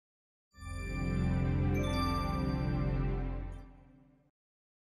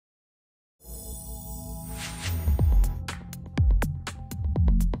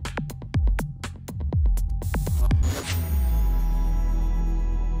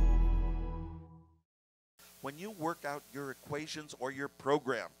When you work out your equations or your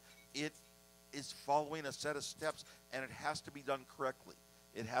program, it is following a set of steps, and it has to be done correctly.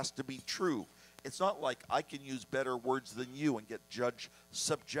 It has to be true. It's not like I can use better words than you and get judged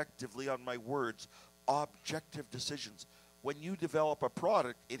subjectively on my words. Objective decisions. When you develop a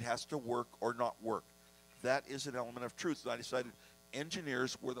product, it has to work or not work. That is an element of truth. And I decided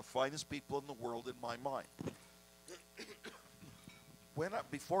engineers were the finest people in the world in my mind.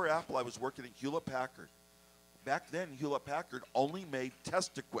 Before Apple, I was working at Hewlett-Packard. Back then, Hewlett-Packard only made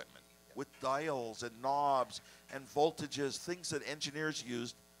test equipment with dials and knobs and voltages, things that engineers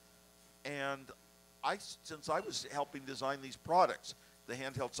used. And since I was helping design these products, the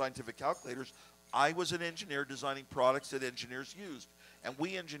handheld scientific calculators, I was an engineer designing products that engineers used. And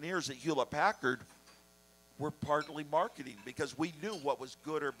we engineers at Hewlett-Packard were partly marketing because we knew what was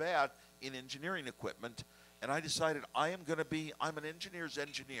good or bad in engineering equipment. And I decided I'm an engineer's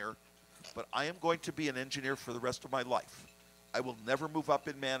engineer, but I am going to be an engineer for the rest of my life. I will never move up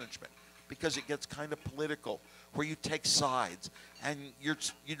in management because it gets kind of political, where you take sides and you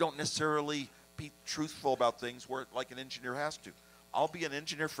don't necessarily be truthful about things like an engineer has to. I'll be an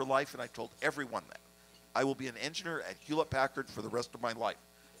engineer for life, and I told everyone that. I will be an engineer at Hewlett-Packard for the rest of my life.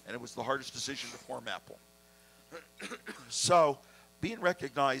 And it was the hardest decision to form Apple. So, being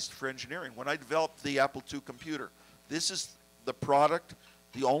recognized for engineering, when I developed the Apple II computer, this is the product,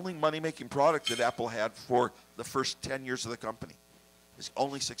 the only money-making product that Apple had for the first 10 years of the company. It's the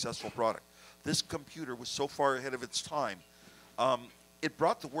only successful product. This computer was so far ahead of its time. It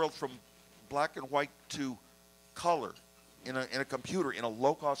brought the world from black and white to color in a computer, in a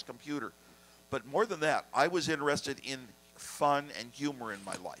low-cost computer. But more than that, I was interested in fun and humor in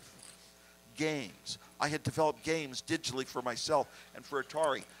my life. Games. I had developed games digitally for myself and for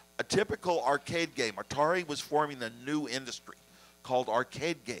Atari. A typical arcade game. Atari was forming a new industry called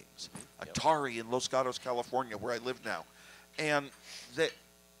arcade games. Atari in Los Gatos, California, where I live now. And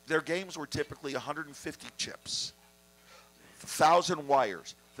their games were typically 150 chips, 1,000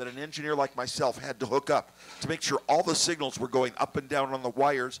 wires that an engineer like myself had to hook up to make sure all the signals were going up and down on the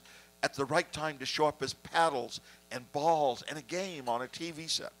wires at the right time to show up as paddles and balls and a game on a TV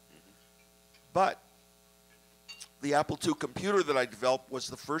set. But the Apple II computer that I developed was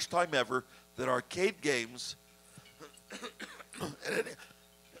the first time ever that arcade games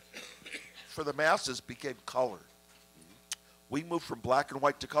for the masses became color. We moved from black and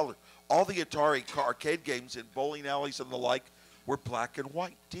white to color. All the Atari arcade games in bowling alleys and the like were black and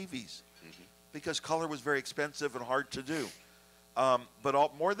white TVs because color was very expensive and hard to do.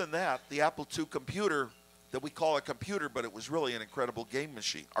 But more than that, the Apple II computer that we call a computer, but it was really an incredible game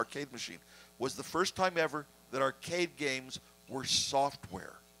machine, arcade machine, was the first time ever that arcade games were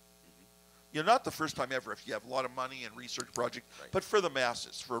software. You know, not the first time ever if you have a lot of money and research project, but for the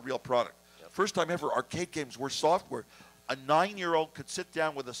masses, for a real product. First time ever arcade games were software. A 9-year-old could sit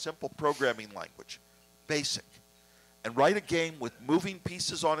down with a simple programming language, BASIC, and write a game with moving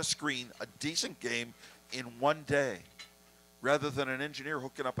pieces on a screen, a decent game, in one day, rather than an engineer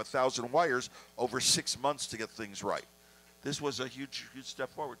hooking up 1,000 wires over 6 months to get things right. This was a huge, huge step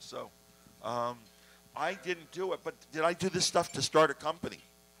forward. So I didn't do it, but did I do this stuff to start a company?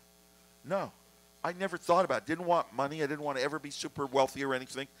 No. I never thought about it. Didn't want money. I didn't want to ever be super wealthy or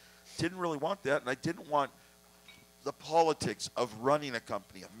anything. Didn't really want that, and I didn't want the politics of running a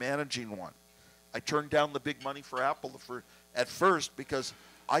company, of managing one. I turned down the big money for Apple at first because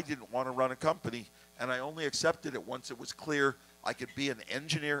I didn't want to run a company, and I only accepted it once it was clear I could be an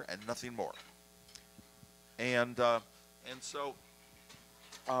engineer and nothing more.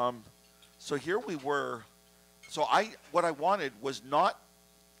 So here we were. So what I wanted was not,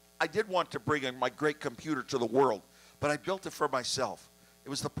 I did want to bring in my great computer to the world, but I built it for myself. It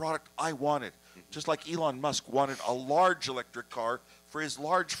was the product I wanted, just like Elon Musk wanted a large electric car for his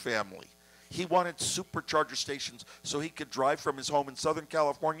large family. He wanted supercharger stations so he could drive from his home in Southern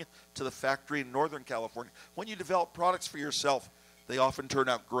California to the factory in Northern California. When you develop products for yourself, they often turn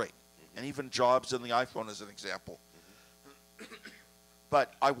out great. And even Jobs and the iPhone is an example.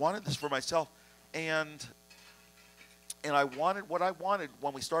 But I wanted this for myself. And I wanted what I wanted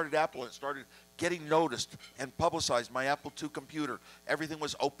when we started Apple. It started getting noticed and publicized. My Apple II computer, everything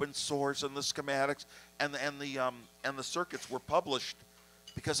was open source, and the schematics and the circuits were published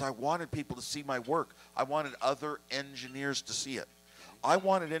because I wanted people to see my work. I wanted other engineers to see it. I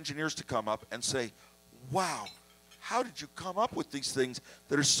wanted engineers to come up and say, "Wow, how did you come up with these things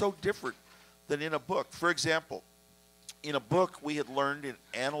that are so different than in a book?" For example, in a book we had learned in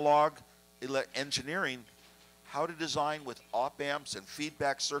analog engineering how to design with op-amps and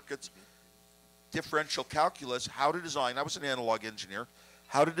feedback circuits, differential calculus, how to design, I was an analog engineer,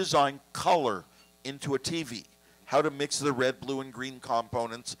 how to design color into a TV, how to mix the red, blue, and green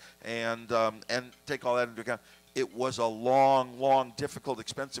components, and take all that into account. It was a long, long, difficult,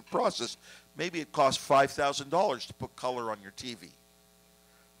 expensive process. Maybe it cost $5,000 to put color on your TV.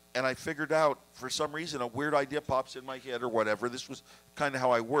 And I figured out, for some reason, a weird idea pops in my head or whatever. This was kind of how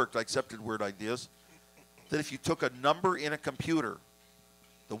I worked. I accepted weird ideas. That if you took a number in a computer,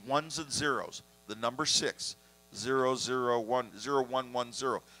 the ones and zeros, the number 6, 001,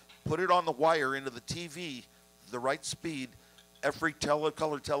 0110, put it on the wire into the TV, the right speed, every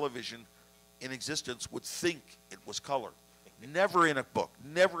color television in existence would think it was color. Never in a book,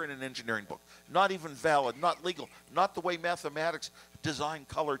 never in an engineering book, not even valid, not legal, not the way mathematics designed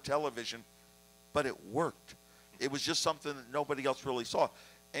color television, but it worked. It was just something that nobody else really saw.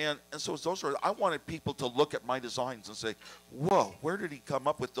 And so it's those sort of, I wanted people to look at my designs and say, whoa, where did he come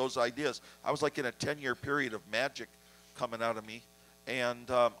up with those ideas? I was like in a 10-year period of magic coming out of me.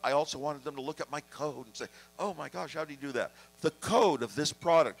 And I also wanted them to look at my code and say, oh my gosh, how did he do that? The code of this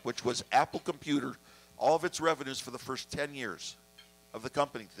product, which was Apple Computer, all of its revenues for the first 10 years of the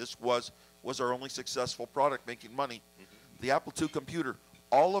company. This was our only successful product making money. The Apple II computer,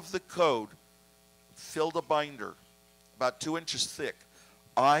 all of the code filled a binder about 2 inches thick.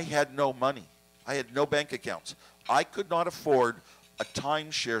 I had no money. I had no bank accounts. I could not afford a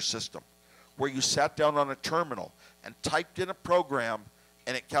timeshare system where you sat down on a terminal and typed in a program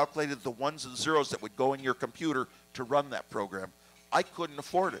and it calculated the ones and zeros that would go in your computer to run that program. I couldn't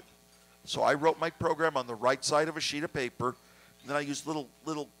afford it. So I wrote my program on the right side of a sheet of paper, and then I used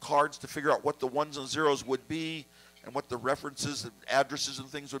little cards to figure out what the ones and zeros would be and what the references and addresses and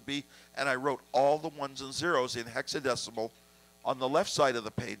things would be, and I wrote all the ones and zeros in hexadecimal on the left side of the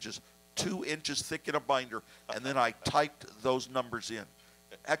pages, 2 inches thick in a binder, and then I typed those numbers in.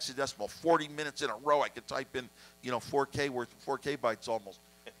 Hexadecimal, 40 minutes in a row I could type in, 4K worth, 4K bytes almost,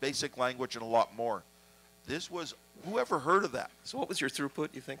 basic language and a lot more. This was, whoever heard of that? So what was your throughput,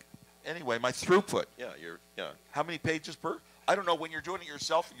 you think? Anyway, my throughput. Yeah. How many pages per? I don't know, when you're doing it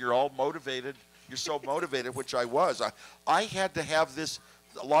yourself and you're all motivated, you're so motivated, which I was. I had to have this,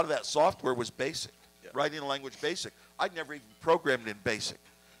 a lot of that software was basic, writing language basic. I'd never even programmed in BASIC.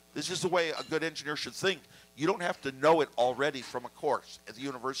 This is the way a good engineer should think. You don't have to know it already from a course at the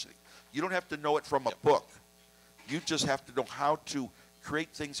university. You don't have to know it from a book. You just have to know how to create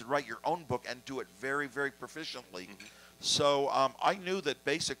things and write your own book and do it very, very proficiently. So I knew that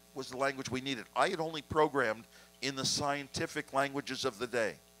BASIC was the language we needed. I had only programmed in the scientific languages of the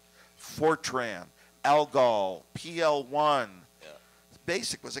day. Fortran, Algol, PL1.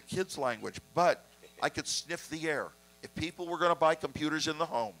 BASIC was a kid's language, but I could sniff the air. If people were going to buy computers in the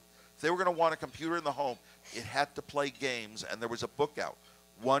home, if they were going to want a computer in the home, it had to play games, and there was a book out,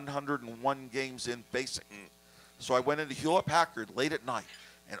 101 games in BASIC. So I went into Hewlett-Packard late at night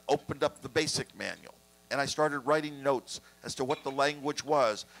and opened up the BASIC manual, and I started writing notes as to what the language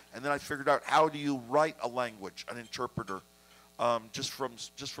was, and then I figured out how do you write a language, an interpreter, just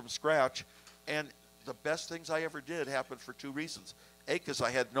from scratch. And the best things I ever did happened for 2 reasons. A, because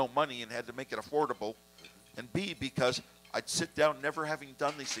I had no money and had to make it affordable, and B, because I'd sit down never having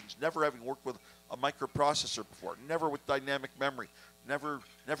done these things, never having worked with a microprocessor before, never with dynamic memory, never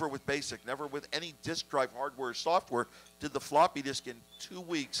with BASIC, never with any disk drive hardware or software, did the floppy disk in 2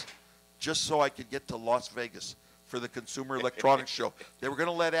 weeks just so I could get to Las Vegas for the Consumer Electronics Show. They were going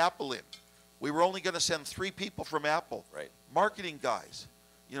to let Apple in. We were only going to send 3 people from Apple, marketing guys,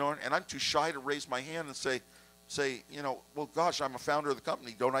 and I'm too shy to raise my hand and say, well, gosh, I'm a founder of the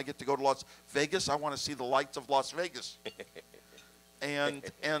company. Don't I get to go to Las Vegas? I want to see the lights of Las Vegas. and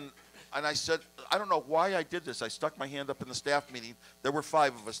I said, I don't know why I did this. I stuck my hand up in the staff meeting. There were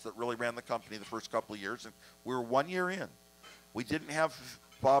 5 of us that really ran the company the first couple of years, and we were 1 year in. We didn't have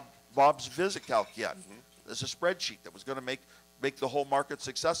Bob's VisiCalc yet. There's a spreadsheet that was going to make the whole market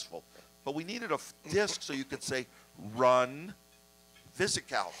successful. But we needed a disk so you could say, run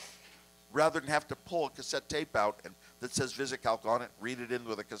VisiCalc, rather than have to pull a cassette tape out and that says VisiCalc on it, read it in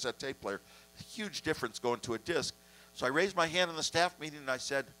with a cassette tape player. Huge difference going to a disk. So I raised my hand in the staff meeting and I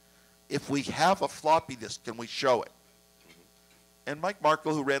said, if we have a floppy disk, can we show it? And Mike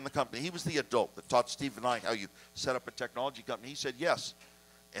Markle, who ran the company, he was the adult that taught Steve and I how you set up a technology company. He said, yes.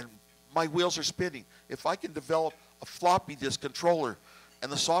 And my wheels are spinning. If I can develop a floppy disk controller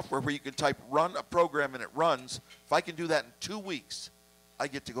and the software where you can type run a program and it runs, if I can do that in 2 weeks, I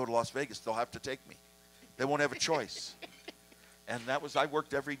get to go to Las Vegas. They'll have to take me. They won't have a choice. And that was, I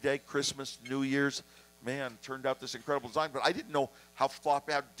worked every day, Christmas, New Year's. Man, turned out this incredible design. But I didn't know how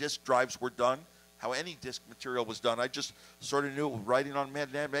disk drives were done, how any disk material was done. I just sort of knew writing on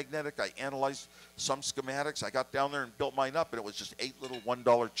magnetic. I analyzed some schematics. I got down there and built mine up, and it was just 8 little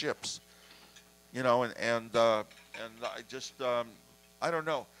 $1 chips. you know, and I just I don't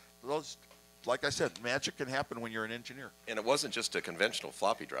know. Those, like I said, magic can happen when you're an engineer. And it wasn't just a conventional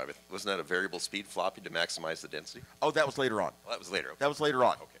floppy drive. Wasn't that a variable speed floppy to maximize the density? Oh, that was later on. Well, that was later. Okay. That was later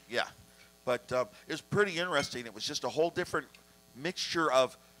on. Okay. Yeah, but it was pretty interesting. It was just a whole different mixture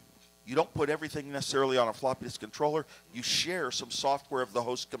of. You don't put everything necessarily on a floppy disk controller. You share some software of the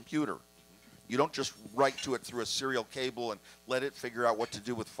host computer. You don't just write to it through a serial cable and let it figure out what to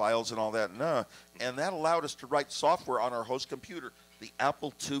do with files and all that. No. And that allowed us to write software on our host computer, the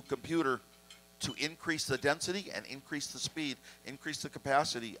Apple II computer, to increase the density and increase the speed, increase the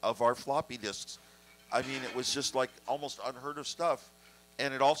capacity of our floppy disks. I mean, it was just like almost unheard of stuff.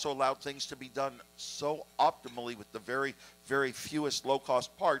 And it also allowed things to be done so optimally with the very, very fewest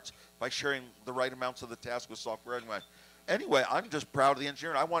low-cost parts by sharing the right amounts of the task with software anyway. Anyway, I'm just proud of the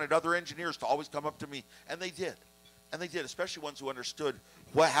engineering. I wanted other engineers to always come up to me, and they did. And they did, especially ones who understood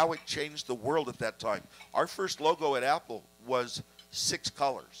how it changed the world at that time. Our first logo at Apple was 6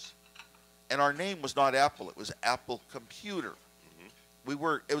 colors. And our name was not Apple. It was Apple Computer.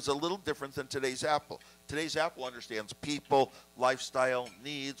 It was a little different than today's Apple. Today's Apple understands people, lifestyle,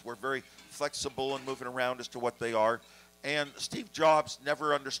 needs. We're very flexible and moving around as to what they are. And Steve Jobs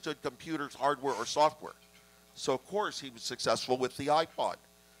never understood computers, hardware, or software. So, of course, he was successful with the iPod.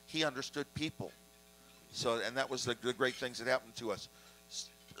 He understood people. So, and that was the great things that happened to us.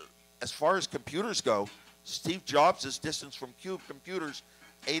 As far as computers go, Steve Jobs' distance from computers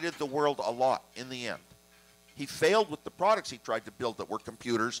aided the world a lot in the end. He failed with the products he tried to build that were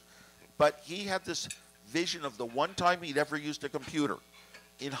computers, but he had this vision of the one time he'd ever used a computer.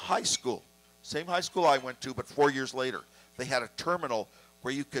 In high school, same high school I went to, but 4 years later, they had a terminal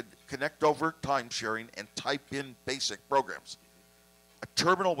where you could connect over time sharing and type in basic programs. A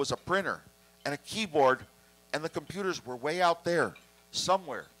terminal was a printer and a keyboard, and the computers were way out there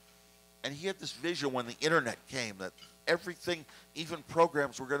somewhere. And he had this vision when the internet came that everything, even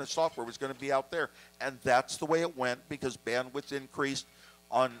programs software was going to be out there. And that's the way it went because bandwidth increased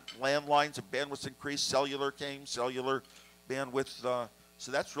on landlines and bandwidth increased. Cellular came, cellular bandwidth.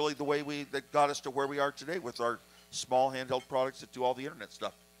 So that's really the way that got us to where we are today with our small handheld products that do all the internet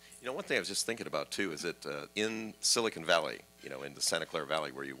stuff. You know, one thing I was just thinking about, too, is that in Silicon Valley, you know, in the Santa Clara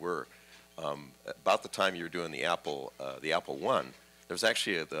Valley where you were, about the time you were doing the Apple I, there was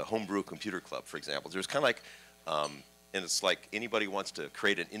actually the Homebrew Computer Club, for example. There's kind of like, and it's like anybody wants to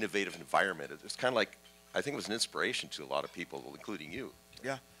create an innovative environment. It's kind of like, I think it was an inspiration to a lot of people, including you.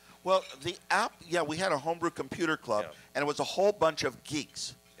 Yeah. Well, we had a Homebrew Computer Club, and it was a whole bunch of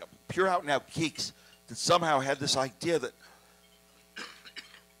geeks, pure out and out geeks, that somehow had this idea that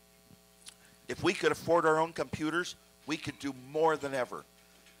if we could afford our own computers, we could do more than ever.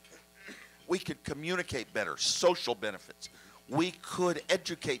 We could communicate better, social benefits. We could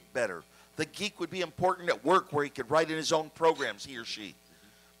educate better. The geek would be important at work where he could write in his own programs, he or she.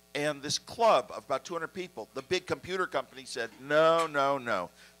 And this club of about 200 people, the big computer company said, no, no, no.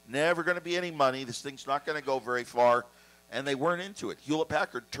 Never going to be any money. This thing's not going to go very far. And they weren't into it.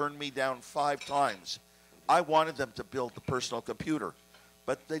 Hewlett-Packard turned me down 5 times. I wanted them to build the personal computer,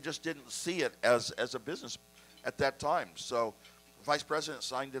 but they just didn't see it as a business at that time. So the vice president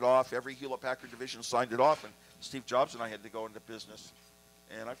signed it off. Every Hewlett-Packard division signed it off, and Steve Jobs and I had to go into business.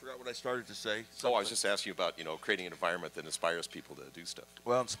 And I forgot what I started to say. Oh, I was just asking you about, you know, creating an environment that inspires people to do stuff.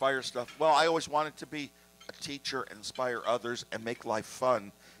 Well, inspire stuff. Well, I always wanted to be a teacher, inspire others, and make life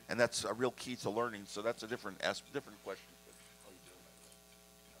fun. And that's a real key to learning. So that's a different question.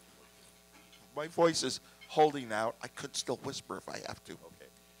 My voice is holding out. I could still whisper if I have to.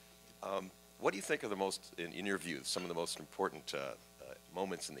 Okay. What do you think are the most, in your view, some of the most important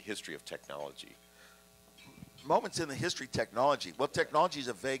moments in the history of technology? Moments in the history of technology. Well, technology is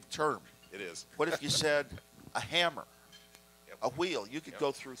a vague term. It is. What if you said a hammer, a wheel? You could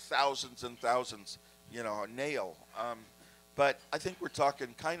go through thousands and thousands, you know, a nail. But I think we're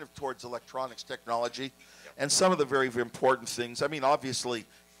talking kind of towards electronics technology and some of the very, very important things. I mean, obviously,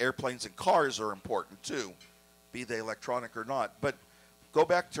 airplanes and cars are important too, be they electronic or not. But go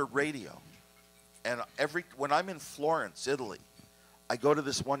back to radio. And when I'm in Florence, Italy, I go to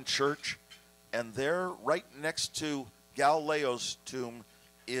this one church, and there, right next to Galileo's tomb,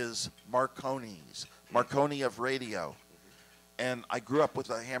 is Marconi of radio. And I grew up with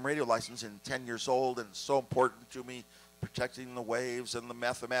a ham radio license and 10 years old, and it's so important to me, protecting the waves and the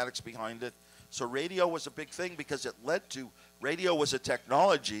mathematics behind it. So radio was a big thing because radio was a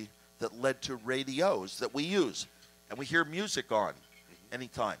technology that led to radios that we use. And we hear music on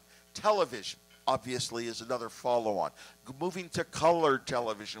anytime. Television, obviously, is another follow-on. Moving to color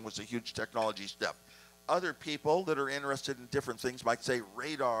television was a huge technology step. Other people that are interested in different things might say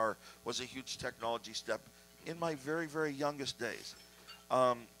radar was a huge technology step. In my very, very youngest days,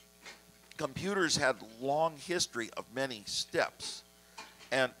 computers had long history of many steps.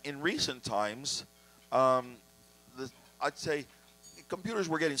 And in recent times, I'd say computers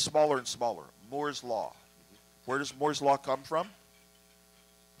were getting smaller and smaller. Moore's Law. Where does Moore's Law come from?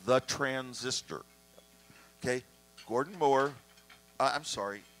 The transistor. Okay, Gordon Moore, I'm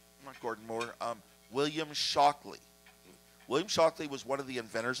sorry, not Gordon Moore, William Shockley. William Shockley was one of the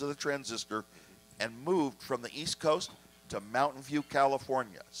inventors of the transistor and moved from the East Coast to Mountain View,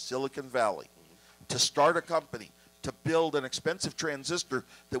 California, Silicon Valley, to start a company to build an expensive transistor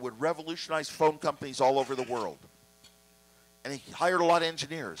that would revolutionize phone companies all over the world. And he hired a lot of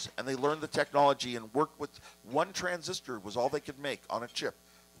engineers, and they learned the technology and worked with one transistor was all they could make on a chip,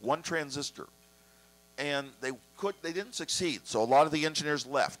 one transistor. And they didn't succeed, so a lot of the engineers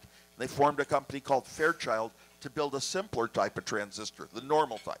left. They formed a company called Fairchild to build a simpler type of transistor, the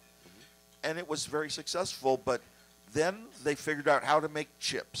normal type. And it was very successful, but then they figured out how to make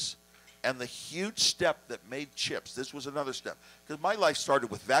chips. And the huge step that made chips, this was another step, because my life started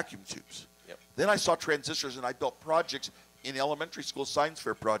with vacuum tubes. Yep. Then I saw transistors, and I built projects in elementary school science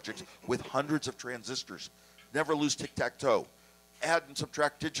fair projects with hundreds of transistors. Never lose tic-tac-toe. Add and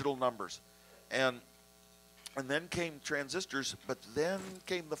subtract digital numbers. And then came transistors, but then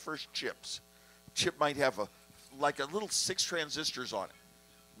came the first chips. Chip might have like a little 6 transistors on it.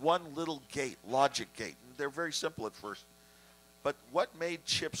 One little gate, logic gate. And they're very simple at first. But what made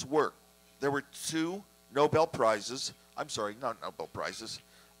chips work? There were 2 Nobel Prizes. I'm sorry, not Nobel Prizes.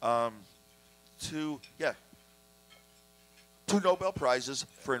 2 Nobel Prizes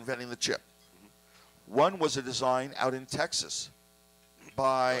for inventing the chip. One was a design out in Texas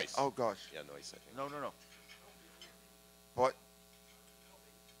by, Noyce. oh gosh. Yeah, Noyce, I think. No. What?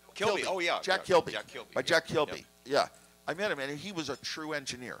 Kilby. Oh, yeah. Jack yeah, Kilby. Jack Kilby. By Jack Kilby. Yeah. Yeah. I met him, and he was a true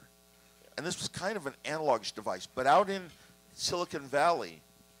engineer. And this was kind of an analog device. But out in Silicon Valley,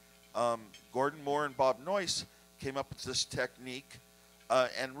 Gordon Moore and Bob Noyce came up with this technique.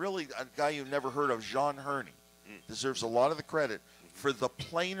 And really, a guy you never heard of, Jean Herney, deserves a lot of the credit for the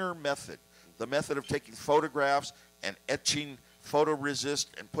planar method, the method of taking photographs and etching photoresist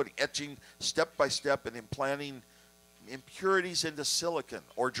and etching step by step and implanting impurities into silicon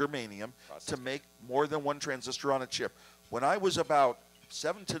or germanium to make more than one transistor on a chip. When I was about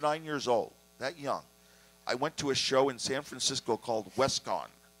 7 to 9 years old, that young, I went to a show in San Francisco called WestCon.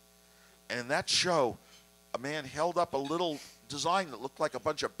 And in that show, a man held up a little design that looked like a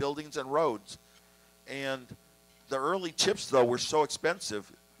bunch of buildings and roads. And the early chips, though, were so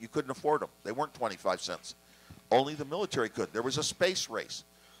expensive, you couldn't afford them. They weren't 25 cents. Only the military could. There was a space race.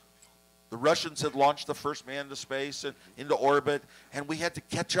 The Russians had launched the first man to space and into orbit, and we had to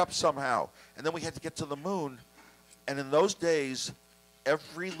catch up somehow. And then we had to get to the moon. And in those days,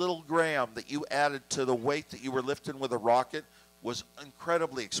 every little gram that you added to the weight that you were lifting with a rocket was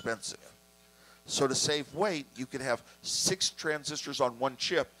incredibly expensive. So to save weight, you could have 6 transistors on one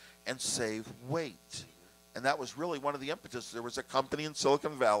chip and save weight. And that was really one of the impetus. There was a company in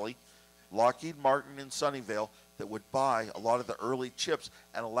Silicon Valley, Lockheed Martin in Sunnyvale, that would buy a lot of the early chips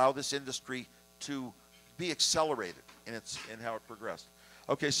and allow this industry to be accelerated in how it progressed.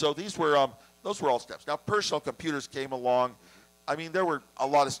 Okay, so those were all steps. Now, personal computers came along. I mean, there were a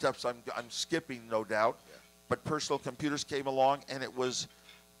lot of steps I'm skipping, no doubt, but personal computers came along, and it was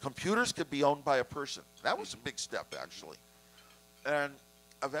computers could be owned by a person. That was a big step, actually. And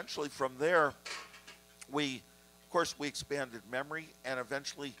eventually from there, we expanded memory, and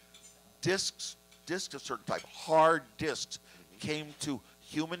eventually disks of certain type, hard disks, came to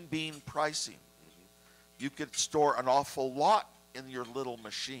human being pricing. You could store an awful lot in your little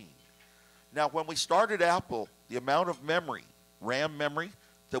machine. Now, when we started Apple, the amount of memory, RAM memory,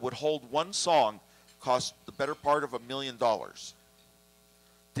 that would hold one song cost the better part of $1 million.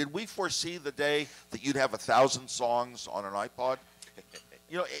 Did we foresee the day that you'd have 1,000 songs on an iPod?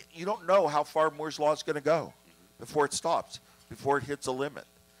 You know, you don't know how far Moore's Law is going to go before it stops, before it hits a limit.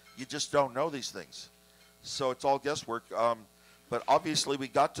 You just don't know these things. So it's all guesswork. But obviously we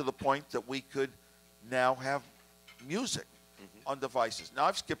got to the point that we could now have music on devices. Now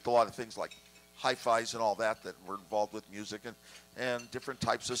I've skipped a lot of things like hi-fis and all that were involved with music and different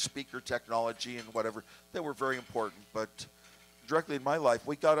types of speaker technology and whatever that were very important. But directly in my life,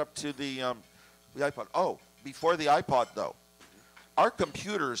 we got up to the iPod. Oh, before the iPod though, our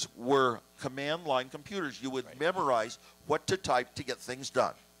computers were command line computers. You would memorize what to type to get things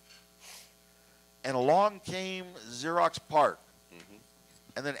done. And along came Xerox PARC.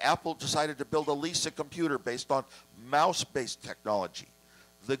 And then Apple decided to build a Lisa computer based on mouse-based technology.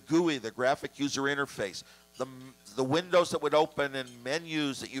 the GUI, the graphic user interface, the windows that would open and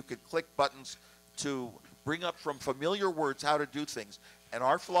menus that you could click buttons to bring up from familiar words how to do things. And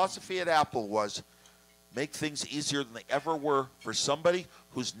our philosophy at Apple was make things easier than they ever were for somebody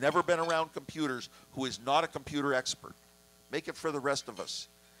who's never been around computers, who is not a computer expert. Make it for the rest of us.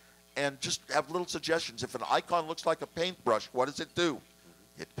 And just have little suggestions. If an icon looks like a paintbrush, what does it do?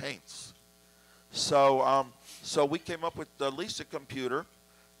 It paints. So, so we came up with the Lisa computer,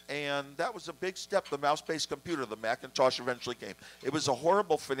 and that was a big step. The mouse-based computer, the Macintosh, eventually came. It was a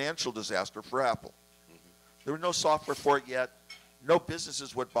horrible financial disaster for Apple. There was no software for it yet. No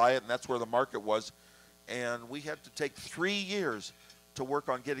businesses would buy it, and that's where the market was. And we had to take 3 years to work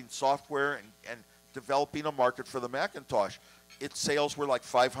on getting software and developing a market for the Macintosh. Its sales were like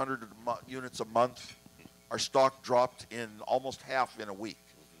 500 units a month. Our stock dropped in almost half in a week.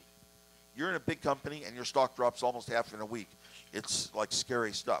 You're in a big company, and your stock drops almost half in a week. It's like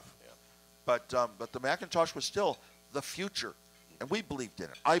scary stuff. Yeah. But the Macintosh was still the future, and we believed in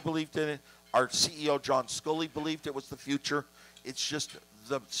it. I believed in it. Our CEO, John Scully, believed it was the future. It's just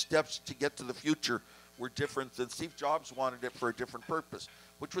the steps to get to the future were different than Steve Jobs wanted it for a different purpose,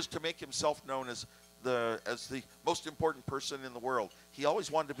 which was to make himself known as the most important person in the world. He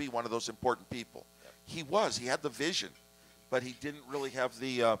always wanted to be one of those important people. Yep. He had the vision, but he didn't really have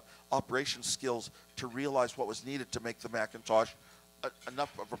the operation skills to realize what was needed to make the Macintosh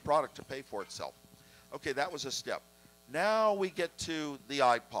enough of a product to pay for itself. Okay, that was a step. Now we get to the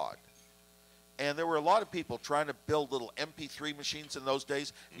iPod. And there were a lot of people trying to build little MP3 machines in those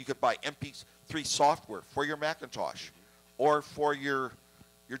days. You could buy MP3 software for your Macintosh or for your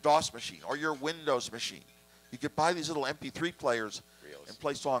DOS machine or your Windows machine. You could buy these little MP3 players and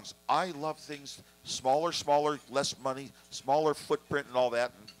play songs. I love things smaller, less money, smaller footprint and all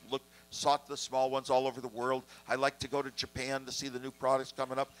that, and sought the small ones all over the world. I like to go to Japan to see the new products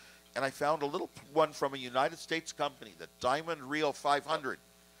coming up. And I found a little one from a United States company, the Diamond Reel 500.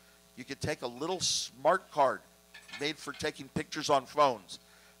 You could take a little smart card made for taking pictures on phones,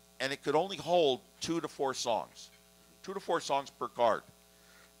 and it could only hold 2 to 4 songs. 2 to 4 songs per card.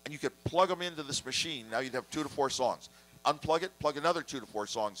 And you could plug them into this machine. Now you'd have 2 to 4 songs. Unplug it, plug another 2 to 4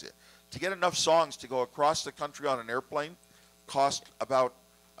 songs in. To get enough songs to go across the country on an airplane cost about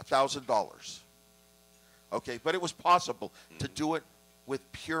 $1,000. Okay, but it was possible to do it with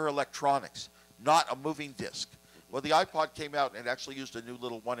pure electronics, not a moving disc. Well, the iPod came out and it actually used a new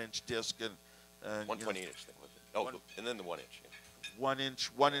little 1-inch disc and 128-inch thing with it. Oh, and then the 1-inch. Yeah. 1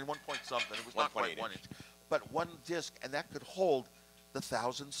 inch, 1 point something. It was not quite 1 inch, but 1 disc, and that could hold the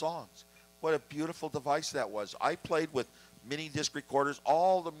 1,000 songs. What a beautiful device that was. I played with mini disc recorders.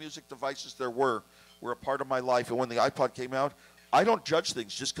 All the music devices there were a part of my life. And when the iPod came out, I don't judge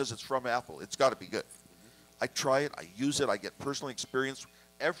things just because it's from Apple. It's got to be good. I try it. I use it. I get personal experience.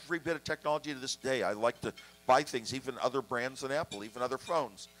 Every bit of technology to this day, I like to buy things, even other brands than Apple, even other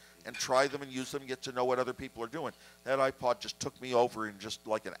phones, and try them and use them and get to know what other people are doing. That iPod just took me over in just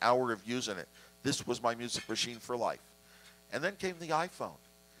like an hour of using it. This was my music machine for life. And then came the iPhone.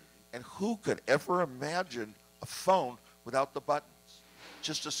 And who could ever imagine a phone without the buttons?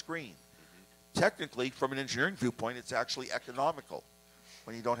 Just a screen. Technically, from an engineering viewpoint, it's actually economical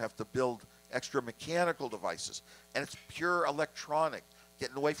when you don't have to build extra mechanical devices. And it's pure electronic,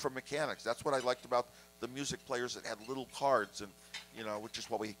 getting away from mechanics. That's what I liked about the music players that had little cards, and which is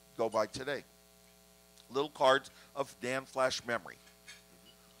what we go by today. Little cards of NAND flash memory.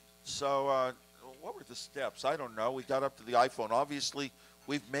 So what were the steps? I don't know. We got up to the iPhone. Obviously,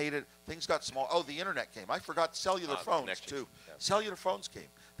 we've made it. Things got small. Oh, the internet came. I forgot cellular phones, too. Yeah. Cellular phones came.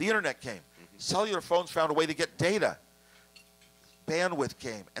 The internet came. Cellular phones found a way to get data. Bandwidth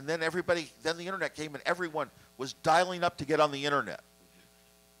came. And then then the internet came, and everyone was dialing up to get on the internet.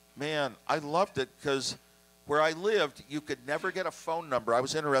 Man, I loved it because where I lived, you could never get a phone number. I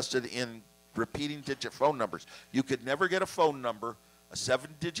was interested in repeating digit phone numbers. You could never get a phone number, a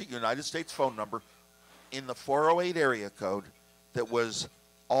 7-digit United States phone number, in the 408 area code that was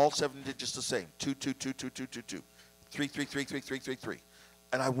all 7 digits the same, 2222222, 3333333.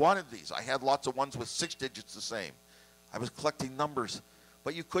 And I wanted these. I had lots of ones with 6 digits the same. I was collecting numbers,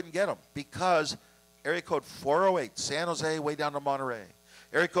 but you couldn't get them because area code 408, San Jose way down to Monterey.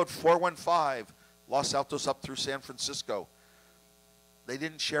 Area code 415, Los Altos up through San Francisco. They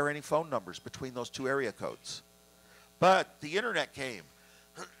didn't share any phone numbers between those 2 area codes. But the internet came.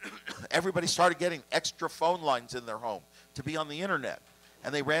 Everybody started getting extra phone lines in their home to be on the internet.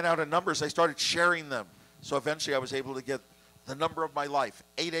 And they ran out of numbers. They started sharing them. So eventually I was able to get the number of my life,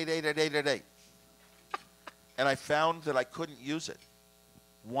 888-8888. And I found that I couldn't use it.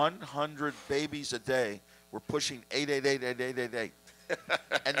 100 babies a day were pushing 888-8888.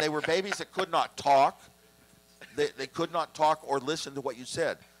 And they were babies that could not talk. They could not talk or listen to what you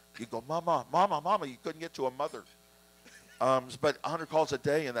said. You go, mama, mama, mama. You couldn't get to a mother. But 100 calls a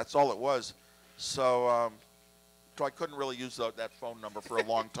day, and that's all it was. So, so I couldn't really use that phone number for a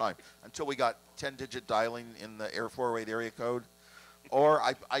long time until we got 10-digit dialing in the Air 408 area code. Or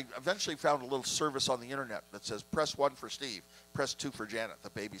I eventually found a little service on the internet that says, press 1 for Steve, press 2 for Janet.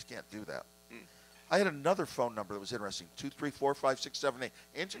 The babies can't do that. I had another phone number that was interesting, 2345678.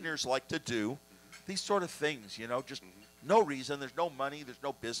 Engineers like to do these sort of things, you know, just no reason. There's no money. There's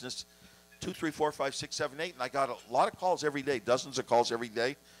no business. 2345678, and I got a lot of calls every day, dozens of calls every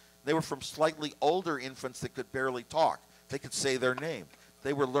day. They were from slightly older infants that could barely talk. They could say their name.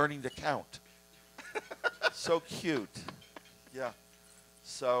 They were learning to count. So cute. Yeah.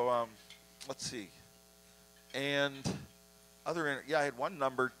 So let's see. And yeah, I had one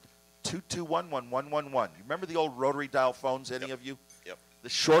number, 2211111. You remember the old rotary dial phones, any of you? Yep. The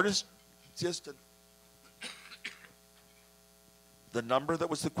shortest distance. The number that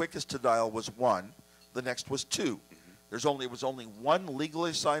was the quickest to dial was 1. The next was 2. There was only one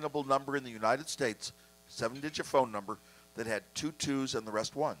legally assignable number in the United States, 7-digit phone number, that had 2 2s and the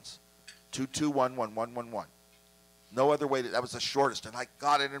rest 1s. 2211111. No other way. That was the shortest, and I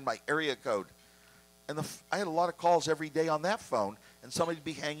got it in my area code. And I had a lot of calls every day on that phone, and somebody'd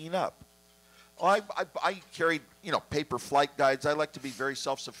be hanging up. Well, I carried, you know, paper flight guides. I like to be very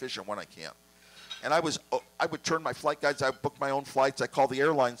self-sufficient when I can. And I would turn my flight guides. I would book my own flights. I called the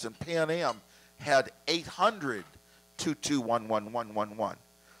airlines, and Pan Am had 800 2211111.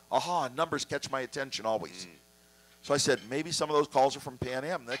 Aha, numbers catch my attention always. So I said, maybe some of those calls are from Pan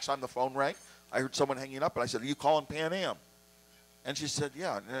Am. The next time the phone rang, I heard someone hanging up, and I said, are you calling Pan Am? And she said,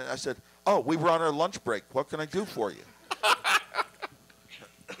 yeah. And I said, oh, we were on our lunch break. What can I do for you?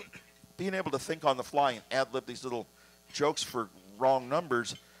 Being able to think on the fly and ad-lib these little jokes for wrong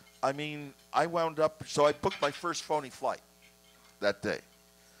numbers, I mean, I wound up, so I booked my first phony flight that day.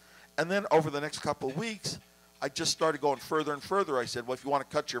 And then over the next couple of weeks, I just started going further and further. I said, well, if you want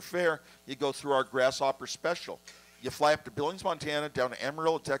to cut your fare, you go through our Grasshopper special. You fly up to Billings, Montana, down to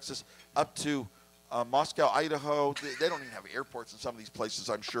Amarillo, Texas, up to Moscow, Idaho. They don't even have airports in some of these places,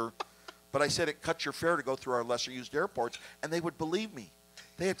 I'm sure. But I said it cut your fare to go through our lesser-used airports, and they would believe me.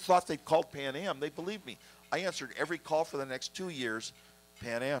 They had thought they'd called Pan Am. They believed me. I answered every call for the next 2 years.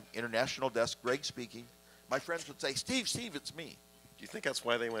 Pan Am, International Desk, Greg speaking. My friends would say, Steve, it's me. Do you think that's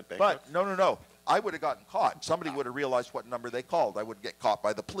why they went bankrupt? But no. I would have gotten caught. Somebody would have realized what number they called. I would get caught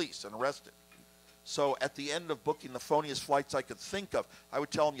by the police and arrested. So at the end of booking the phoniest flights I could think of, I would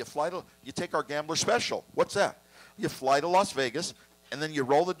tell them, you take our gambler special. What's that? You fly to Las Vegas, and then you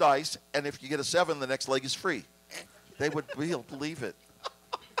roll the dice, and if you get a 7, the next leg is free. They would believe it.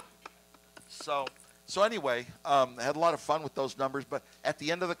 So anyway, I had a lot of fun with those numbers, but at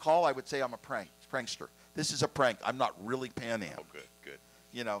the end of the call, I would say I'm a prankster. This is a prank. I'm not really Pan Am. Oh, good.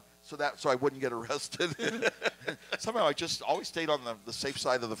 You know, so I wouldn't get arrested. Somehow I just always stayed on the safe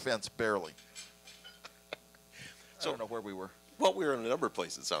side of the fence, barely. I don't know where we were. Well, we were in a number of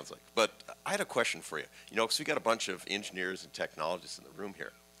places, it sounds like. But I had a question for you. You know, because we got a bunch of engineers and technologists in the room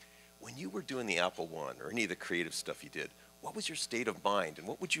here. When you were doing the Apple I or any of the creative stuff you did, what was your state of mind, and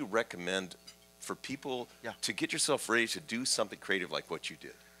what would you recommend for people to get yourself ready to do something creative like what you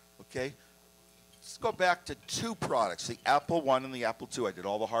did? Okay. Let's go back to 2 products, the Apple I and the Apple II. I did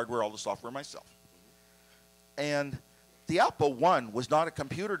all the hardware, all the software myself. And the Apple I was not a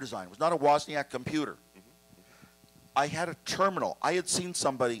computer design. It was not a Wozniak computer. I had a terminal. I had seen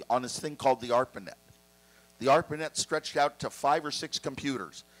somebody on this thing called the ARPANET. The ARPANET stretched out to 5 or 6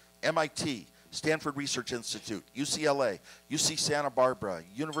 computers. MIT, Stanford Research Institute, UCLA, UC Santa Barbara,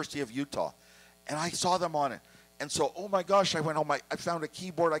 University of Utah. And I saw them on it. And so, oh my gosh, I found a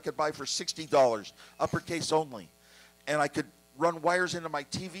keyboard I could buy for $60, uppercase only. And I could run wires into my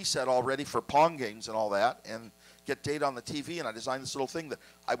TV set already for Pong games and all that and get data on the TV. And I designed this little thing that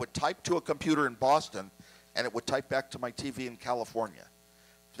I would type to a computer in Boston, and it would type back to my TV in California.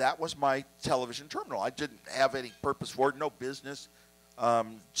 That was my television terminal. I didn't have any purpose for it, no business.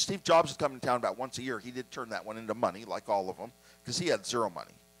 Steve Jobs would come in town about once a year. He did turn that one into money, like all of them, because he had zero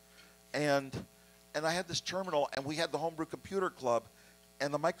money. And I had this terminal, and we had the Homebrew Computer Club,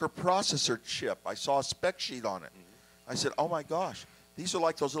 and the microprocessor chip. I saw a spec sheet on it. I said, oh my gosh, these are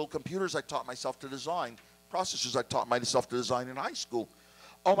like those little computers I taught myself to design, processors I taught myself to design in high school.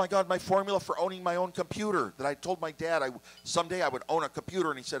 Oh my God, my formula for owning my own computer that I told my dad someday I would own a computer,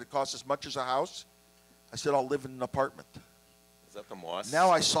 and he said it costs as much as a house. I said, I'll live in an apartment. Is that the MOS?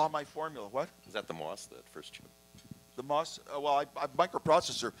 Now I saw my formula. What? Is that the MOS, the first chip? The MOS?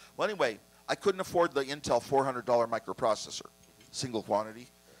 Microprocessor. Well, anyway, I couldn't afford the Intel $400 microprocessor. single quantity.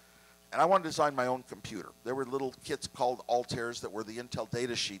 And I wanted to design my own computer. There were little kits called Altairs that were the Intel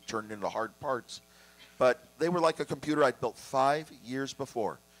data sheet turned into hard parts. But they were like a computer I'd built 5 years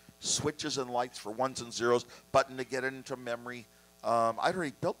before. Switches and lights for ones and zeros, button to get it into memory. I'd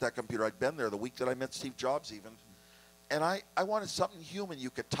already built that computer. I'd been there the week that I met Steve Jobs even. And I wanted something human. You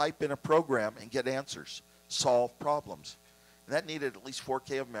could type in a program and get answers, solve problems. And that needed at least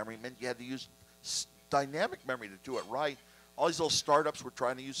 4K of memory. It meant you had to use dynamic memory to do it right. All these little startups were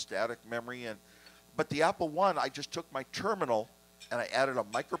trying to use static memory. But the Apple I, I just took my terminal and I added a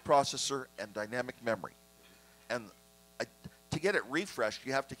microprocessor and dynamic memory. And to get it refreshed,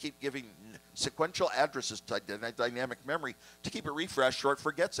 you have to keep giving sequential addresses to dynamic memory to keep it refreshed or it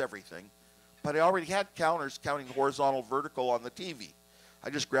forgets everything. But I already had counters counting horizontal, vertical on the TV. I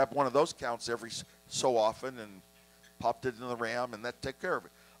just grabbed one of those counts every so often and popped it in the RAM, and that took care of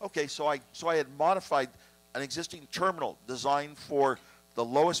it. Okay, so I had modified an existing terminal designed for the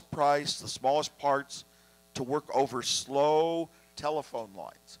lowest price, the smallest parts, to work over slow telephone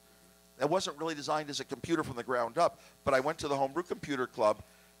lines. That wasn't really designed as a computer from the ground up, but I went to the Homebrew Computer Club,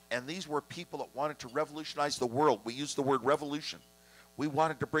 and these were people that wanted to revolutionize the world. We used the word revolution. We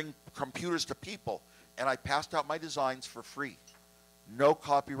wanted to bring computers to people, and I passed out my designs for free. No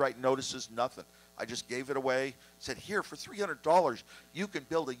copyright notices, nothing. I just gave it away, said, here, for $300, you can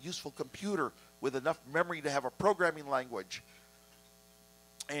build a useful computer with enough memory to have a programming language.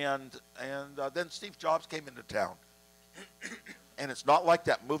 And then Steve Jobs came into town. And it's not like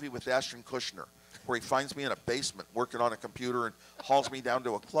that movie with Ashton Kutcher, where he finds me in a basement working on a computer and hauls me down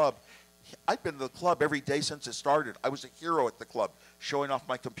to a club. I've been to the club every day since it started. I was a hero at the club, showing off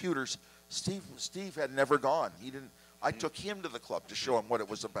my computers. Steve had never gone. He didn't. I took him to the club to show him what it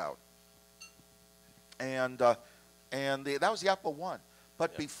was about. And that was the Apple I.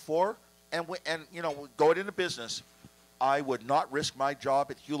 But before, going into business, I would not risk my job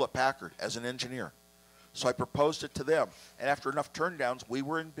at Hewlett-Packard as an engineer. So I proposed it to them. And after enough turndowns, we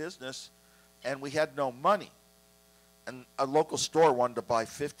were in business, and we had no money. And a local store wanted to buy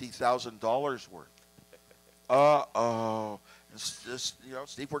 $50,000 worth. Uh-oh.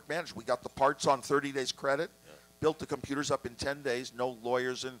 Steve worked managed. We got the parts on 30 days credit, built the computers up in 10 days, no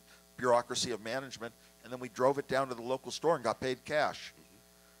lawyers and bureaucracy of management, and then we drove it down to the local store and got paid cash.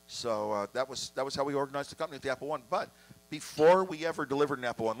 So that was how we organized the company with the Apple I. But before we ever delivered an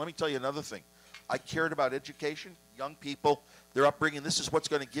Apple I, let me tell you another thing. I cared about education, young people, their upbringing. This is what's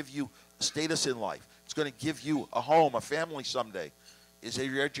going to give you status in life. It's going to give you a home, a family someday. Is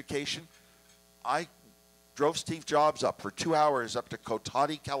it your education? I drove Steve Jobs up for 2 hours up to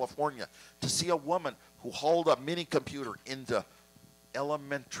Cotati, California, to see a woman who hauled a mini computer into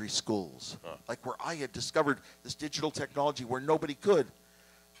elementary schools, like where I had discovered this digital technology where nobody could.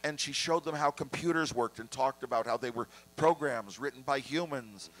 And she showed them how computers worked and talked about how they were programs written by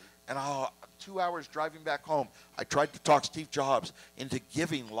humans. And 2 hours driving back home, I tried to talk Steve Jobs into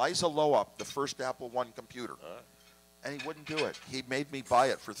giving Liza Loeb the first Apple I computer. And he wouldn't do it. He made me buy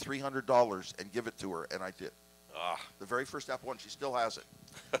it for $300 and give it to her, and I did. The very first Apple I, she still has it.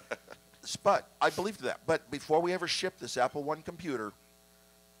 But I believed that. But before we ever shipped this Apple I computer,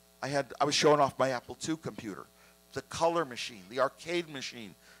 I was showing off my Apple II computer, the color machine, the arcade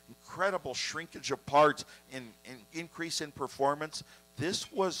machine, incredible shrinkage of parts, increase in performance.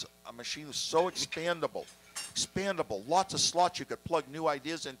 This was a machine that was so expandable, lots of slots you could plug new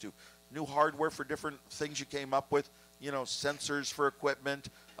ideas into, new hardware for different things you came up with, sensors for equipment,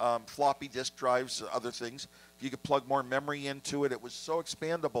 floppy disk drives, other things. You could plug more memory into it. It was so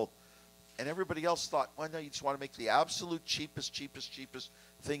expandable. And everybody else thought, well, no, you just want to make the absolute cheapest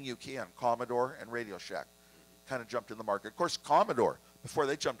thing you can. Commodore and Radio Shack kind of jumped in the market. Of course, Commodore, before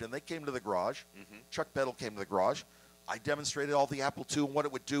they jumped in, they came to the garage. Chuck Peddle came to the garage. I demonstrated all the Apple II and what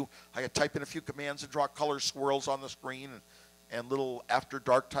it would do. I could type in a few commands and draw color swirls on the screen and little after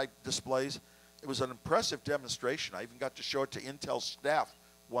dark type displays. It was an impressive demonstration. I even got to show it to Intel staff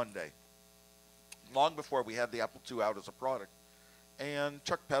one day, long before we had the Apple II out as a product. And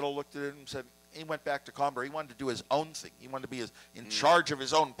Chuck Peddle looked at it and said, he went back to Commodore. He wanted to do his own thing. He wanted to be in charge of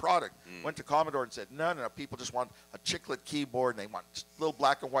his own product. Went to Commodore and said, no, people just want a chiclet keyboard, and they want a little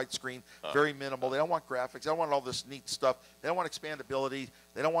black and white screen, very minimal. They don't want graphics. They don't want all this neat stuff. They don't want expandability.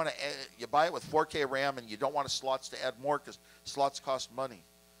 They don't want to, you buy it with 4K RAM, and you don't want slots to add more because slots cost money.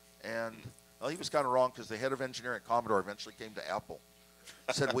 And well, he was kind of wrong because the head of engineering at Commodore eventually came to Apple.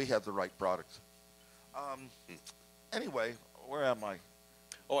 Said we have the right product. Anyway, where am I?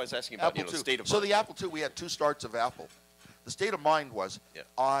 Oh, I was asking about the state of mind. So the Apple II, we had two starts of Apple. The state of mind was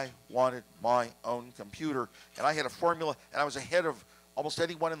I wanted my own computer, and I had a formula, and I was ahead of almost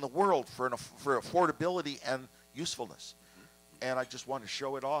anyone in the world for affordability and usefulness. and I just wanted to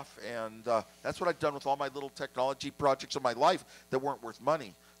show it off. And that's what I've done with all my little technology projects in my life that weren't worth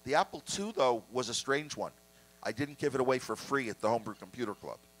money. The Apple II, though, was a strange one. I didn't give it away for free at the Homebrew Computer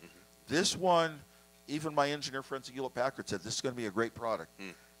Club. This one, even my engineer friends at Hewlett-Packard said, this is going to be a great product.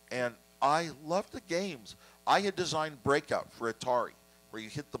 And I loved the games. I had designed Breakout for Atari, where you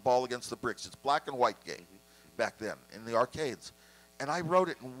hit the ball against the bricks. It's black and white game back then in the arcades. And I wrote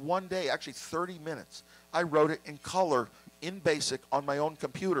it in one day, actually 30 minutes. I wrote it in color, in BASIC, on my own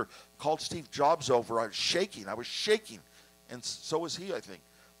computer. Called Steve Jobs over. I was shaking. And so was he, I think.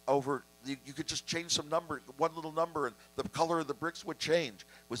 Over, you could just change some number, one little number, and the color of the bricks would change.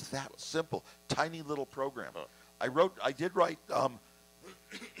 It was that simple, tiny little program. I did write,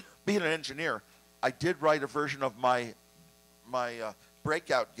 being an engineer, I did write a version of my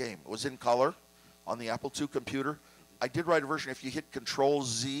Breakout game. It was in color on the Apple II computer. I did write a version, if you hit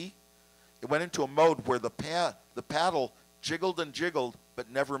Control-Z, it went into a mode where the paddle jiggled and jiggled, but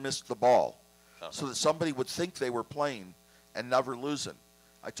never missed the ball, so that somebody would think they were playing and never losing.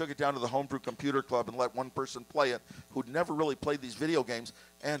 I took it down to the Homebrew Computer Club and let one person play it who'd never really played these video games,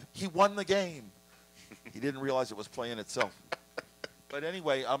 and he won the game. He didn't realize it was playing itself. But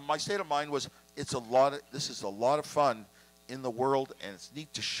anyway, my state of mind was, this is a lot of fun in the world, and it's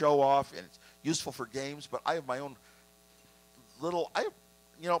neat to show off, and it's useful for games, but I have my own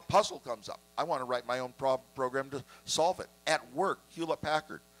puzzle comes up. I want to write my own program to solve it. At work,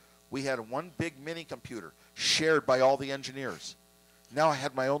 Hewlett-Packard, we had one big mini computer shared by all the engineers. Now I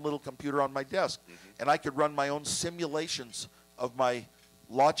had my own little computer on my desk, and I could run my own simulations of my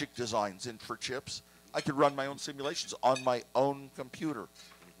logic designs for chips. I could run my own simulations on my own computer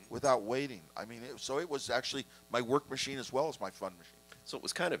without waiting. I mean, so it was actually my work machine as well as my fun machine. So it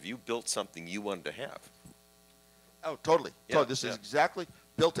was kind of, you built something you wanted to have. Oh, totally. Yeah, this is exactly,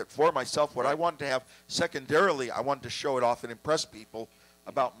 built it for myself, what I wanted to have. Secondarily, I wanted to show it off and impress people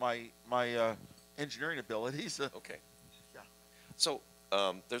about my engineering abilities. Okay. So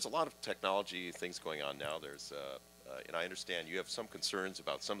there's a lot of technology things going on now. There's, and I understand you have some concerns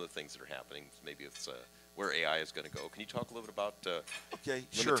about some of the things that are happening. Maybe it's where AI is going to go. Can you talk a little bit about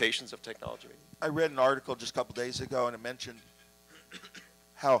limitations of technology? I read an article just a couple days ago, and it mentioned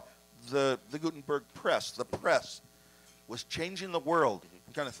how the Gutenberg press, the press, was changing the world.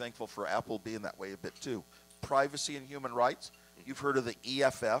 I'm kind of thankful for Apple being that way a bit too. Privacy and human rights. You've heard of the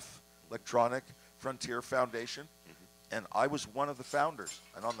EFF, Electronic Frontier Foundation. And I was one of the founders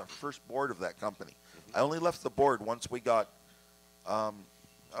and on the first board of that company. I only left the board once we got,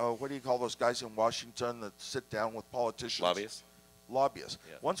 what do you call those guys in Washington that sit down with politicians? Lobbyists? Lobbyists.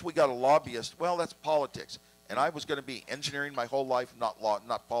 Yeah. Once we got a lobbyist, well, that's politics. And I was going to be engineering my whole life, not law,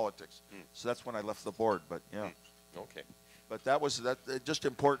 not politics. So that's when I left the board, but yeah. Okay. But that was just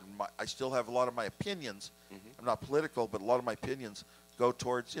important. I still have a lot of my opinions. I'm not political, but a lot of my opinions go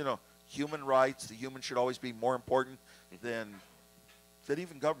towards, human rights. The human should always be more important than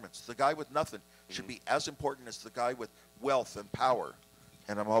even governments. The guy with nothing should be as important as the guy with wealth and power.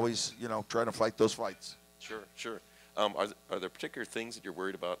 And I'm always, trying to fight those fights. Sure, sure. Are there particular things that you're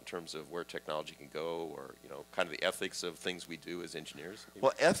worried about in terms of where technology can go, or kind of the ethics of things we do as engineers? Maybe?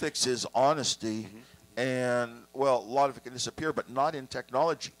 Well, ethics is honesty, and a lot of it can disappear, but not in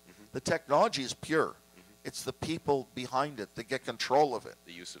technology. The technology is pure. It's the people behind it that get control of it.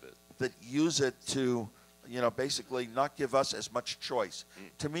 The use of it. That use it to, basically not give us as much choice.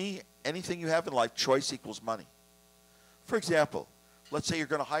 To me, anything you have in life, choice equals money. For example, let's say you're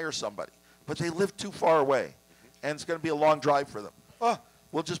going to hire somebody, but they live too far away, and it's going to be a long drive for them. Oh,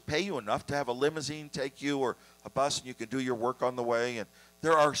 we'll just pay you enough to have a limousine take you, or a bus, and you can do your work on the way. And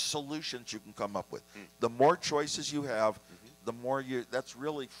there are solutions you can come up with. The more choices you have, the more that's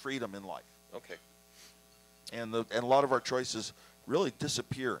really freedom in life. Okay. And a lot of our choices really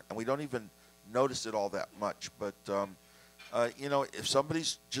disappear, and we don't even notice it all that much. But, if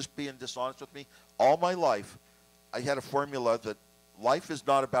somebody's just being dishonest with me, all my life I had a formula that life is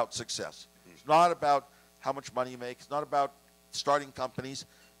not about success. It's not about how much money you make. It's not about starting companies.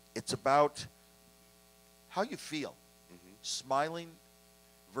 It's about how you feel, smiling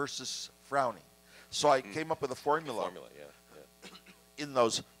versus frowning. So I came up with a formula. In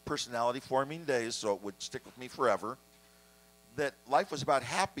those personality forming days, so it would stick with me forever, that life was about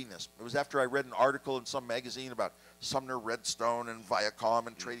happiness. It was after I read an article in some magazine about Sumner Redstone and Viacom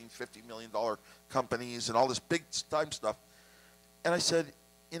and trading $50 million companies and all this big time stuff. And I said,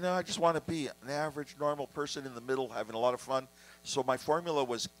 I just want to be an average, normal person in the middle, having a lot of fun. So my formula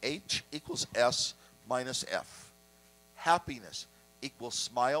was H equals S minus F. Happiness equals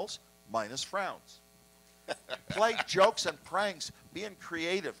smiles minus frowns. Play jokes and pranks, being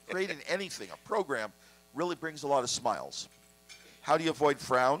creative, creating anything, a program, really brings a lot of smiles. How do you avoid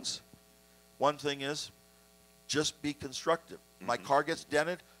frowns? One thing is just be constructive. My car gets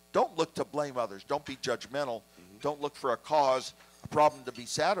dented. Don't look to blame others. Don't be judgmental. Don't look for a cause, a problem to be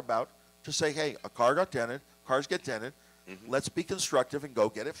sad about. Just say, hey, a car got dented. Cars get dented. Let's be constructive and go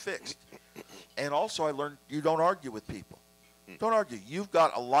get it fixed. And also I learned you don't argue with people. Don't argue. You've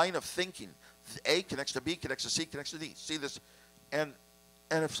got a line of thinking. A connects to B, connects to C, connects to D. See this? And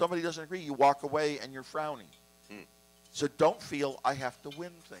if somebody doesn't agree, you walk away and you're frowning. So don't feel I have to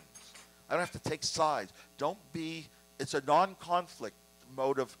win things. I don't have to take sides. Don't be, it's a non-conflict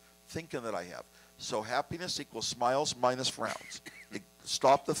mode of thinking that I have. So happiness equals smiles minus frowns.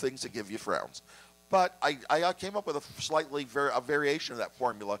 Stop the things that give you frowns. But I came up with a variation of that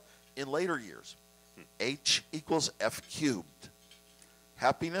formula in later years. H equals F cubed.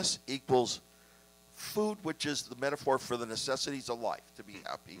 Happiness equals food, which is the metaphor for the necessities of life, to be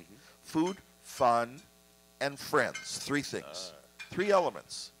happy. Food, fun, and friends. Three things. Three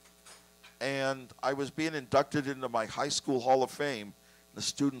elements. And I was being inducted into my high school Hall of Fame. The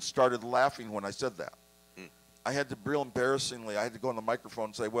students started laughing when I said that. I had to, real embarrassingly, I had to go on the microphone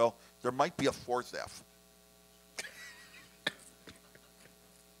and say, well, there might be a fourth F.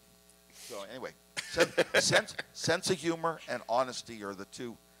 So anyway, sense of humor and honesty are the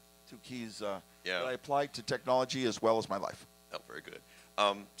two keys that I applied to technology as well as my life. Oh, very good.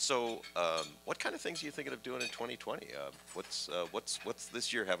 What kind of things are you thinking of doing in 2020? What's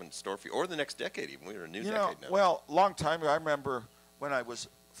this year have in store for you, or the next decade even? We're in a new decade now. Well, a long time ago, I remember when I was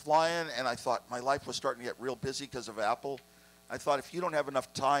flying and I thought my life was starting to get real busy because of Apple. I thought if you don't have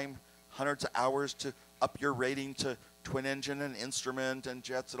enough time, hundreds of hours to up your rating to twin engine and instrument and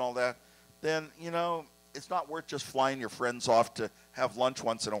jets and all that, then, it's not worth just flying your friends off to have lunch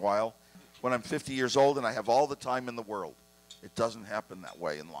once in a while. When I'm 50 years old and I have all the time in the world, it doesn't happen that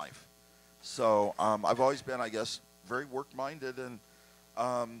way in life. So I've always been, I guess, very work-minded, and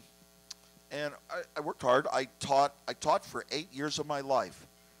I worked hard. I taught for 8 years of my life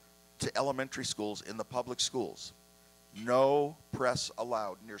to elementary schools in the public schools. No press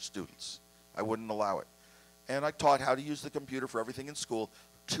allowed near students. I wouldn't allow it. And I taught how to use the computer for everything in school,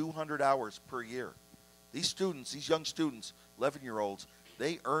 200 hours per year. These students, these young students, 11-year-olds,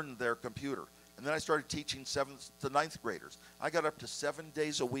 they earned their computer. And then I started teaching 7th to 9th graders. I got up to 7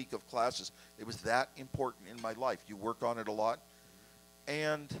 days a week of classes. It was that important in my life. You work on it a lot.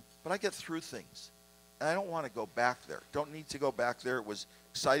 But I get through things. And I don't want to go back there. Don't need to go back there. It was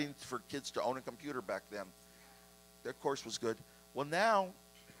exciting for kids to own a computer back then. Their course was good. Well, now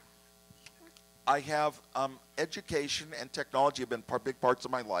I have education and technology have been big parts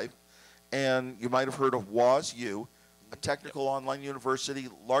of my life. And you might have heard of WozU, a technical online university,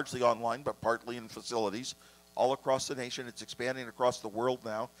 largely online, but partly in facilities all across the nation. It's expanding across the world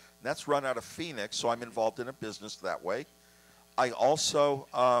now. And that's run out of Phoenix, so I'm involved in a business that way. I also,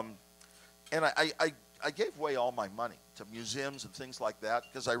 I gave away all my money to museums and things like that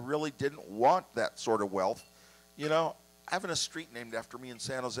because I really didn't want that sort of wealth. Having a street named after me in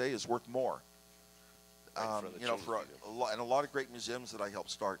San Jose is worth more. For a lot of great museums that I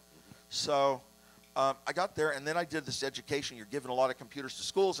helped start. So I got there, and then I did this education. You're giving a lot of computers to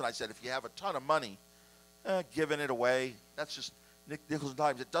schools, and I said, if you have a ton of money, giving it away, that's just nickels and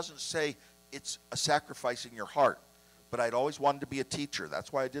dimes. It doesn't say it's a sacrificing your heart, but I'd always wanted to be a teacher.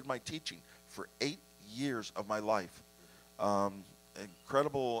 That's why I did my teaching for 8 years of my life.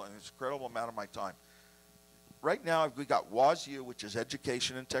 Incredible amount of my time. Right now, we got WozU, which is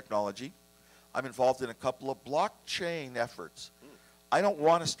education and technology. I'm involved in a couple of blockchain efforts. I don't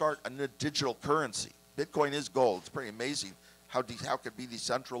want to start a digital currency. Bitcoin is gold. It's pretty amazing how it could be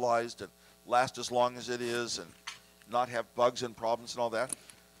decentralized and last as long as it is and not have bugs and problems and all that.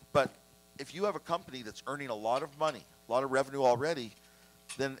 But if you have a company that's earning a lot of money, a lot of revenue already,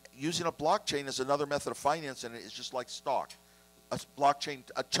 then using a blockchain is another method of finance, and it's just like stock. A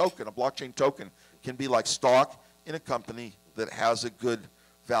blockchain token can be like stock in a company that has a good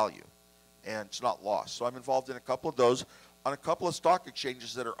value, and it's not lost. So I'm involved in a couple of those on a couple of stock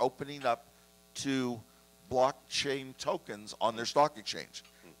exchanges that are opening up to blockchain tokens on their stock exchange.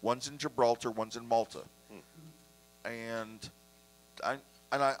 One's in Gibraltar, one's in Malta. And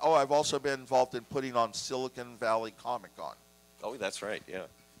I've also been involved in putting on Silicon Valley Comic-Con. Oh, that's right, yeah.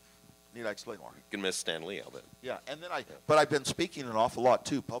 Need I explain more? You can miss Stan Lee, I'll bet. Yeah, and then but I've been speaking an awful lot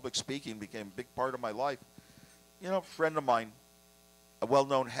too. Public speaking became a big part of my life. A friend of mine, a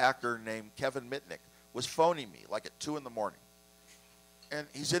well-known hacker named Kevin Mitnick, was phoning me like at 2 in the morning. And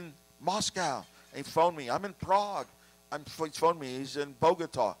he's in Moscow. And he phoned me. I'm in Prague. He's phoned me. He's in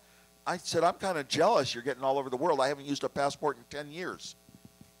Bogota. I said, I'm kind of jealous. You're getting all over the world. I haven't used a passport in 10 years.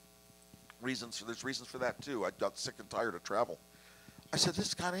 There's reasons for that too. I got sick and tired of travel. I said, this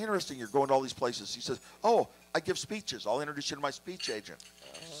is kind of interesting. You're going to all these places. He says, oh, I give speeches. I'll introduce you to my speech agent.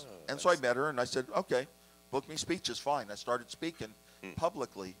 And so I met her, and I said, okay, book me speeches, fine. I started speaking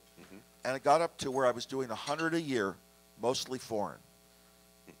publicly, and it got up to where I was doing 100 a year, mostly foreign,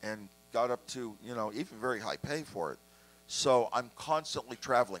 and got up to, you know, even very high pay for it. So I'm constantly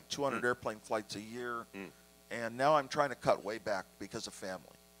traveling, 200 airplane flights a year, and now I'm trying to cut way back because of family.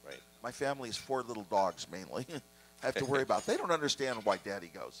 Right. My family is 4 little dogs, mainly. I have to worry about. They don't understand why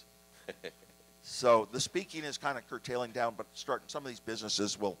Daddy goes. So the speaking is kind of curtailing down, but starting some of these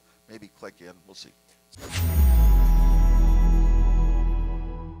businesses will maybe click in. We'll see.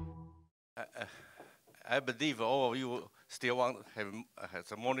 I believe all of you still want have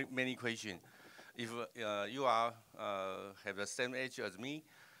some many questions. If you are have the same age as me,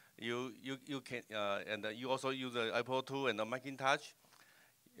 you can and you also use the Apple II and the Macintosh.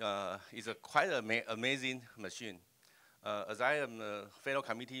 It's a quite amazing machine. As I am a fellow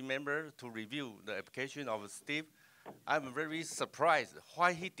committee member to review the application of Steve, I'm very surprised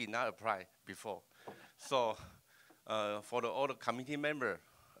why he did not apply before. So for all the committee member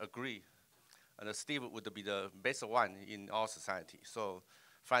agree, and Steve would be the best one in our society. So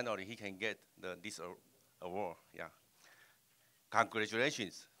finally he can get this award. Yeah,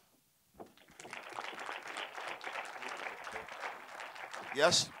 congratulations.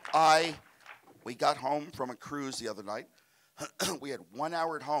 Yes, we got home from a cruise the other night. We had 1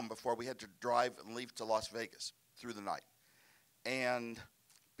 hour at home before we had to drive and leave to Las Vegas through the night. And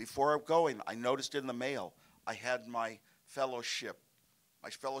before going, I noticed in the mail, I had my fellowship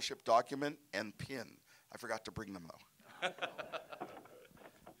document and pin. I forgot to bring them though.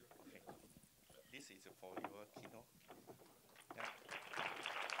 This is for your keynote. Yeah.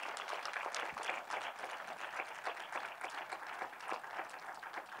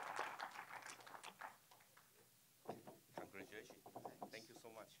 Congratulations. Thank you so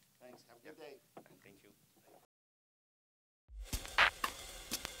much. Thanks, have a good day.